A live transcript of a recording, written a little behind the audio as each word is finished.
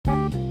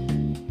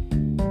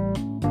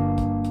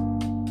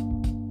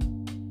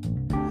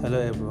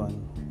Hello everyone,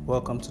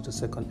 welcome to the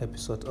second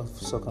episode of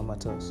Soccer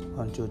Matters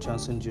on Joe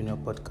Johnson Jr.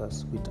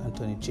 podcast with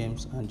Anthony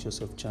James and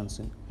Joseph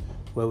Johnson,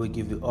 where we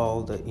give you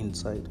all the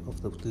insight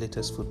of the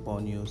latest football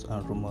news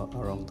and rumor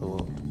around the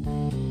world.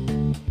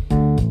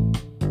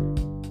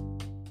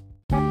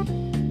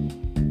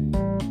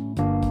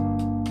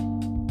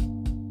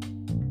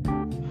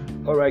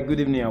 Alright,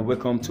 good evening and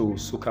welcome to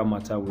Soccer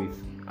Matter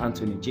with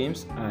Anthony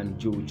James and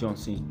Joe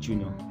Johnson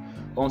Jr.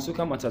 On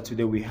Soccer Matter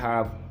today, we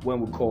have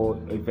when we call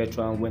a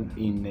veteran when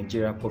in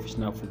Nigeria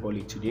Professional Football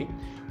League today.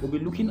 We'll be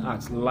looking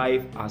at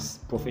life as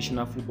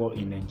professional football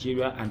in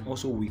Nigeria, and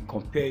also we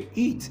compare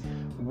it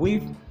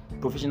with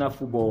professional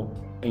football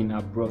in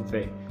abroad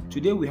there.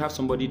 Today we have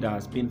somebody that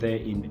has been there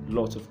in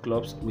lots of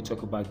clubs. We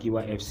talk about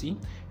Giwa FC, we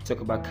talk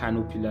about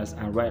Kano Pillars,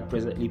 and right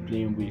presently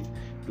playing with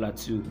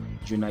Plateau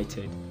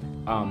United.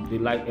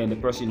 The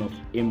person of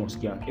Amos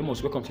Gian.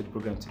 Amos, welcome to the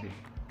program today.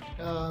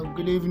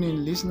 Good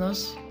evening,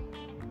 listeners.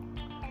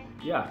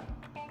 Yeah,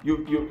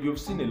 you've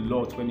seen a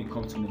lot when it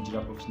comes to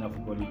Nigeria Professional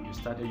Football League. You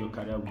started your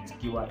career with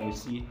Giwa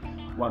FC,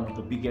 one of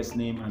the biggest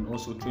name and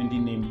also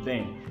trending name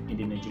then in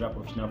the Nigeria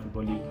Professional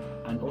Football League,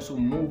 and also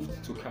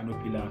moved to Kano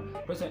Pillar.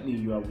 Presently,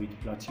 you are with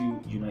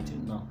Plateau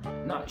United now.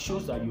 Now, it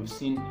shows that you've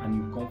seen and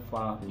you've gone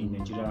far in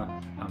Nigeria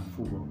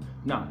football.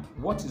 Now,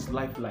 what is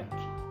life like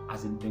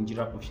as a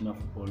Nigeria Professional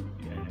Football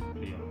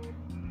player?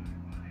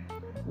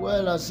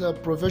 Well, as a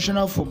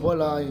professional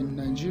footballer in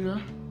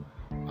Nigeria,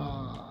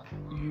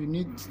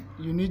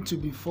 you need to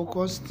be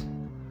focused.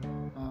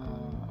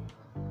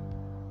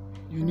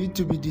 You need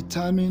to be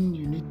determined.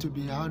 You need to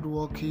be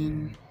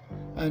hardworking,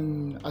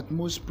 and at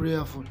most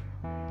prayerful.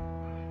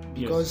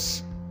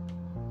 Because,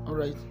 all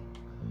right.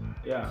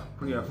 Yeah,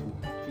 prayerful.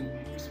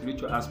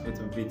 Spiritual aspect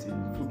of it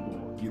in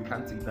football, you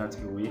can't take that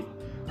away.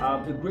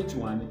 A great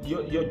one.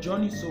 Your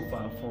journey so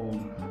far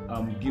from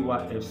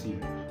Giwa FC.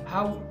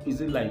 How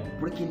is it like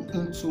breaking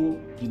into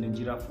the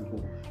Nigeria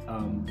football,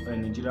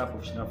 Nigeria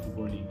Professional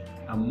Football League,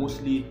 and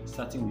mostly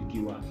starting with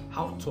Giwa?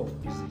 How tough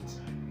is it?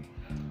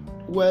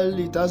 Well,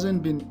 it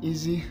hasn't been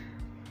easy.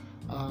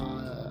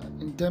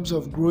 In terms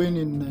of growing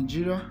in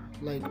Nigeria,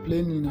 like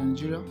playing in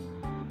Nigeria,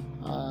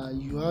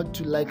 you have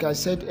to, like I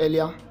said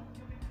earlier,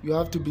 you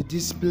have to be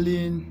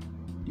disciplined,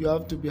 you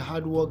have to be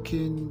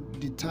hardworking,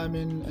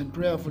 determined, and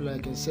prayerful,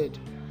 like I said.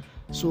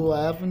 So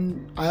I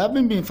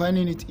haven't been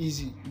finding it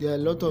easy. There are a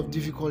lot of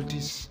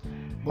difficulties,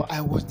 but I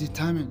was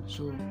determined.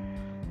 So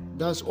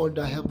that's all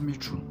that helped me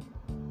through.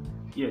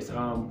 Yes,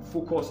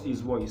 focus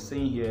is what you're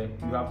saying here.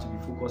 You have to be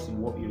focused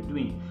in what you're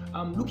doing.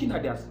 Looking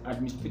at the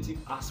administrative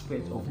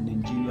aspect of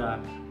Nigeria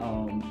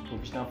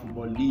Professional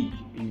Football League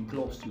in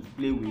clubs to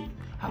play with,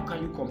 how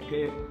can you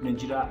compare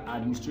Nigeria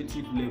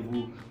administrative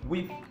level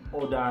with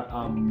other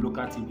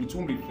local teams? It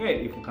won't be fair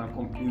if we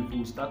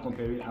start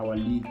comparing our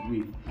league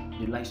with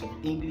the likes of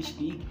English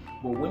League.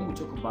 But when we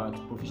talk about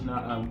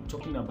professional,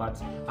 talking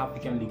about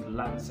African League,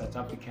 like South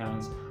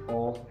Africans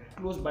or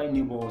close by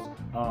neighbors,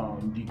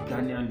 the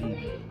Ghanaian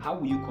League, how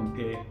will you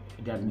compare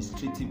the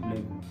administrative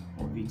level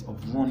of it, of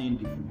running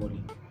the football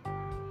league?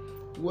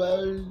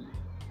 Well,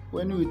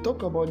 when we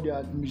talk about the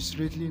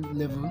administrative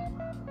level,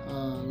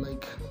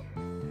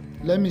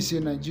 let me say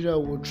Nigeria,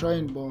 we're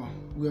trying, but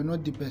we are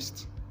not the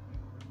best.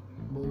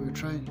 But we're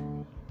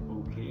trying.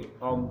 Okay.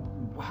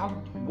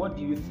 What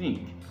do you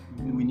think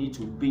we need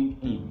to bring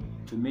in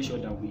to make sure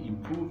that we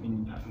improve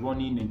in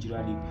running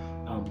Nigeria League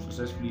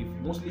successfully?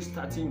 Mostly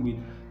starting with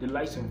the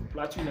likes of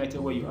Plateau United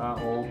where you are,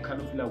 or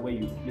Kano Pillar where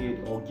you played,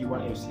 or Giwa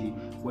FC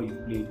where you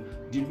played.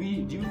 Do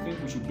you think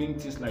we should bring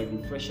things like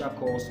refresher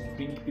course,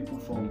 bring people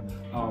from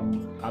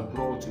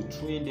abroad to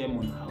train them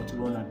on how to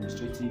run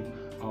administrative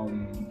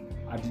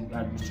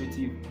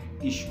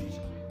issues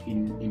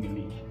in the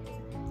league?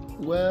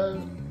 Well,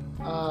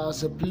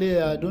 as a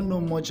player, I don't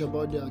know much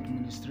about the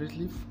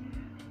administrative.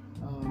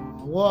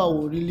 What I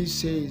would really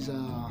say is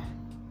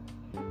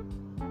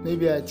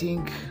maybe I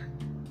think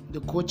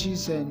the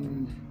coaches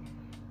and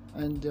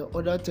the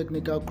other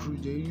technical crew,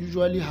 they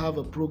usually have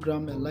a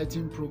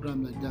lighting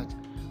program like that,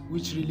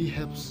 which really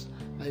helps.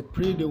 I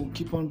pray they will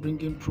keep on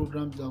bringing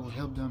programs that will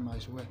help them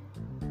as well.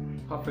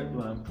 Perfect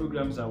one.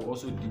 Programs that will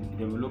also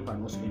develop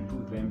and also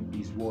improve them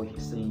is what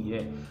he's saying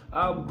here.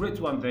 Great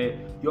one there.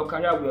 Your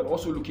career, we're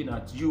also looking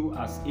at you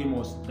as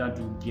Amos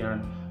Dadu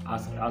Gian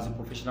as a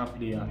professional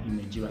player in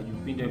Nigeria.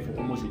 You've been there for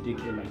almost a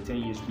decade, like 10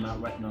 years now,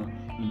 right now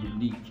in the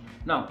league.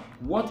 Now,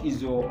 what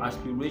is your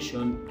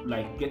aspiration,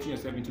 like getting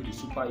yourself into the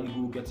Super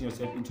Eagle, getting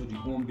yourself into the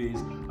home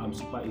base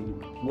Super Eagle?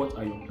 What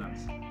are your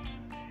plans?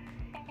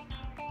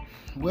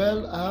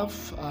 Well, I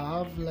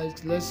have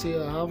like, let's say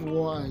I have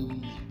what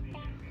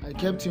I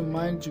kept in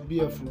mind to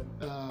be a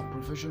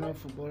professional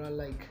footballer,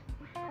 like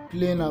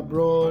playing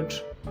abroad,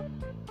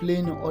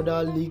 playing in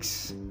other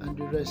leagues and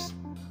the rest.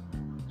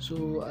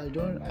 So I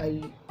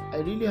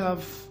really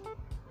have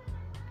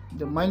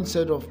the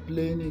mindset of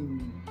playing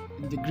in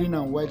the green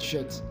and white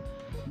shirts.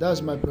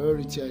 That's my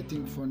priority, I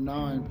think, for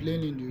now, and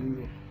playing in the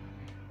Euro.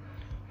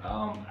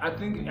 I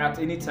think at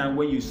any time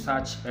when you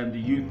search the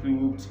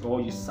YouTube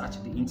or you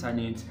search the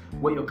internet,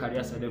 where your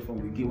career started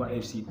from with Giwa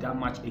FC, that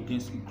match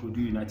against Ikorodu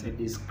United,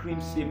 a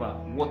scream saver,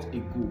 what a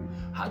goal.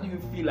 How do you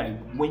feel like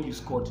when you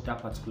scored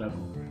that particular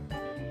goal?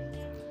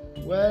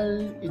 Well,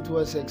 it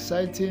was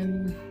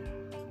exciting.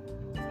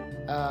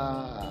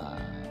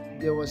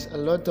 There was a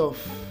lot of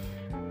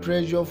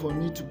pressure for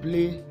me to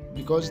play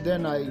because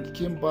then I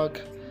came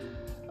back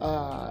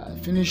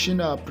finishing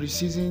a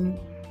pre-season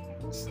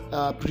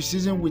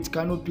with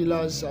Kano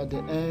Pillars at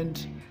the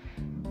end.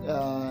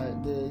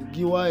 The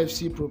Giwa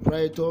FC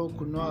proprietor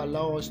could not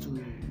allow us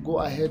to go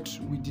ahead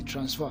with the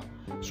transfer,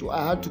 so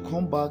I had to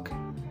come back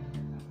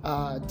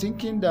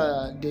thinking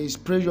that there is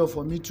pressure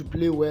for me to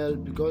play well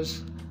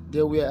because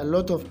there were a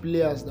lot of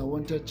players that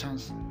wanted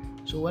chance.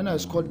 So when I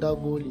scored that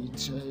goal,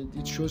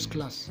 it shows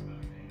class.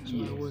 So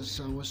yes.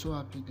 I was so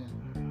happy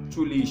then.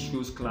 Truly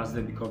shows class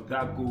there because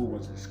that goal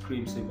was a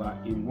scream saver,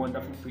 a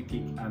wonderful free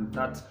kick, and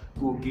that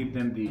goal gave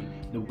them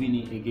the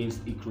winning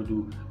against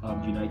Ikorodu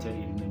United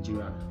in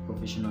Nigeria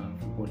Professional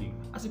Football League.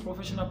 As a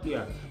professional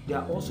player, there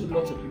are also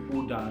lots of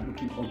people that are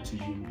looking up to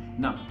you.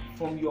 Now,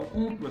 from your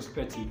own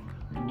perspective,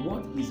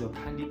 what is your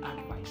candid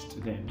advice to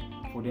them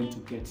for them to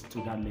get to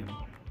that level,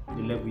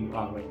 the level you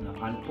are right now,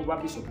 and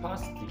probably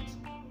surpass it?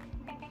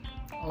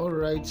 All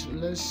right,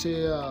 let's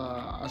say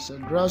as a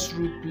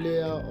grassroots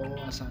player or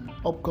as an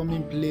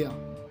upcoming player,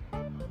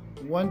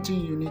 one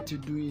thing you need to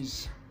do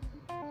is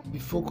be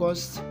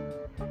focused.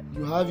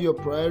 You have your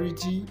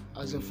priority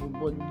as a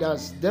footballer.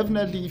 That's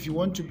definitely if you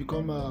want to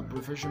become a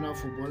professional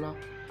footballer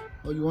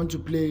or you want to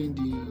play in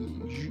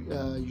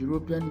the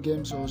European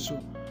games also.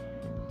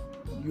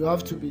 You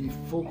have to be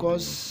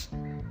focused,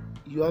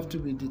 you have to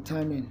be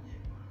determined.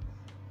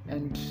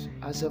 And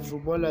as a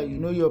footballer, you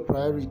know your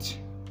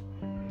priority.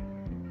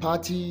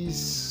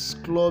 Parties,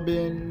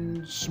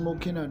 clubbing,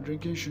 smoking and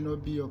drinking should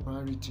not be your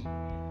priority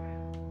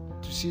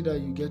to see that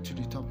you get to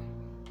the top.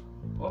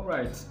 All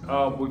right,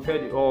 we've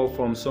heard it all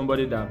from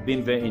somebody that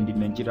been there in the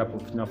Nigeria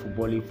Professional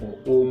Football League for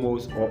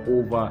almost or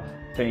over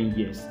 10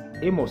 years.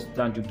 Amos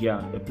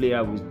Danjuma, a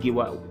player with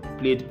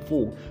played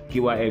for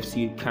Giwa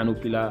FC, Kano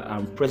Pillar,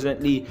 and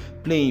presently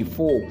playing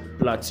for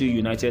Plateau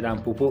United,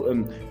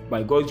 and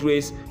by God's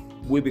grace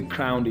will be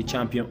crowned the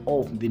champion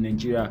of the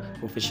Nigeria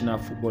Professional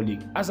Football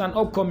League. As an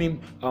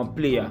upcoming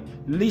player,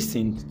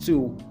 listen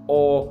to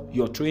all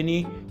your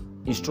training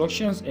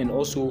instructions and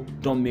also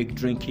don't make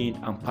drinking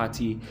and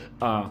party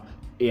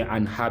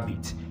an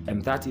habit.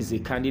 And that is a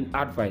candid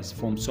advice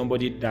from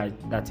somebody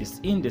that is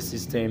in the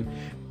system,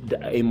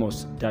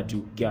 Amos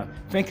Danjuma.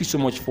 Thank you so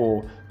much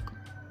for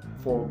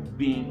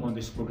being on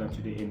this program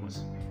today,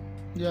 Amos.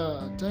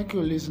 Yeah, thank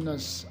you,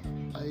 listeners.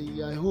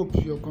 I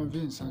hope you're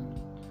convinced and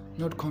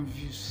not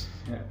confused.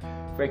 Yeah.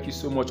 Thank you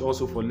so much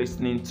also for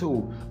listening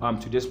to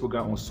today's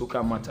program on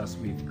Soccer Matters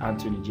with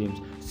Anthony James.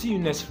 See you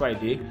next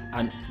Friday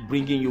and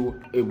bringing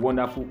you a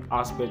wonderful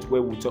aspect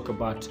where we'll talk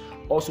about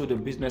also the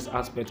business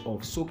aspect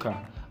of soccer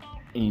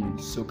in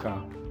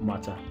Soccer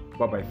Matter.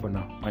 Bye bye for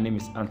now. My name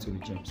is Anthony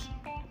James.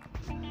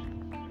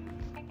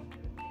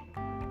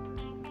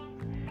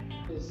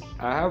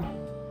 I have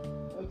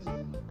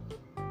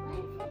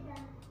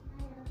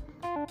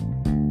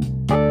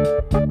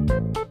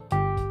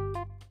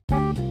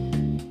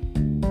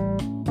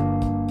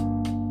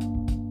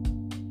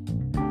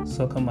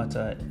Soccer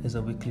Matter is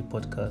a weekly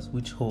podcast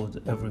which holds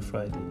every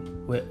Friday,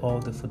 where all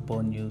the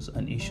football news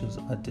and issues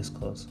are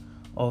discussed.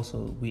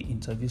 Also, we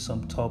interview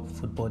some top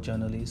football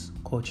journalists,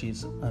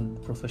 coaches,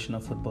 and professional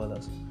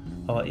footballers.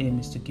 Our aim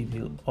is to give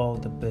you all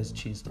the best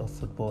gist of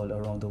football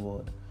around the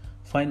world.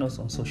 Find us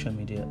on social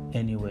media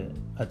anywhere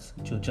at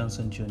Joe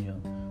Johnson Jr.,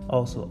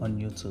 also on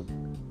YouTube.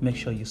 Make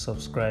sure you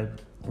subscribe,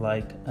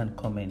 like, and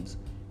comment.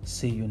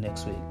 See you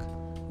next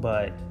week.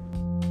 Bye.